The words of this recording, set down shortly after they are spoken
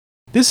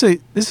This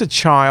is a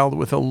child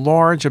with a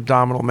large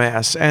abdominal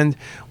mass, and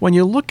when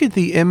you look at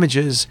the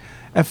images,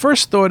 at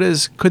first thought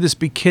is, could this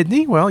be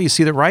kidney? Well, you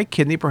see the right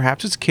kidney,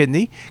 perhaps it's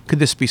kidney. Could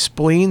this be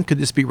spleen? Could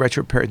this be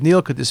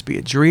retroperitoneal? Could this be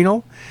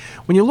adrenal?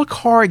 When you look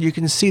hard, you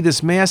can see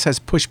this mass has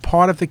pushed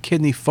part of the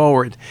kidney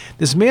forward.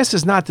 This mass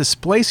is not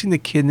displacing the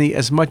kidney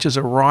as much as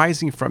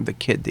arising from the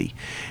kidney.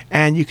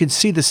 And you can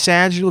see the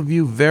sagittal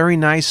view very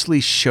nicely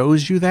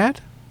shows you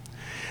that.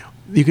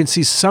 You can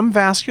see some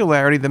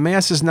vascularity. The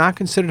mass is not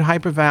considered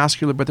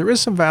hypervascular, but there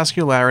is some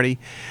vascularity.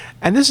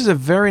 And this is a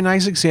very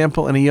nice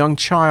example in a young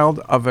child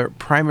of a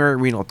primary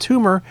renal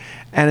tumor.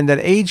 And in that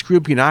age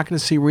group, you're not going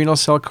to see renal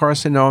cell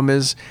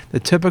carcinomas. The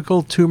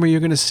typical tumor you're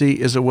going to see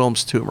is a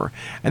Wilms tumor.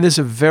 And this is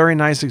a very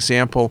nice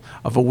example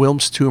of a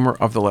Wilms tumor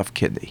of the left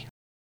kidney.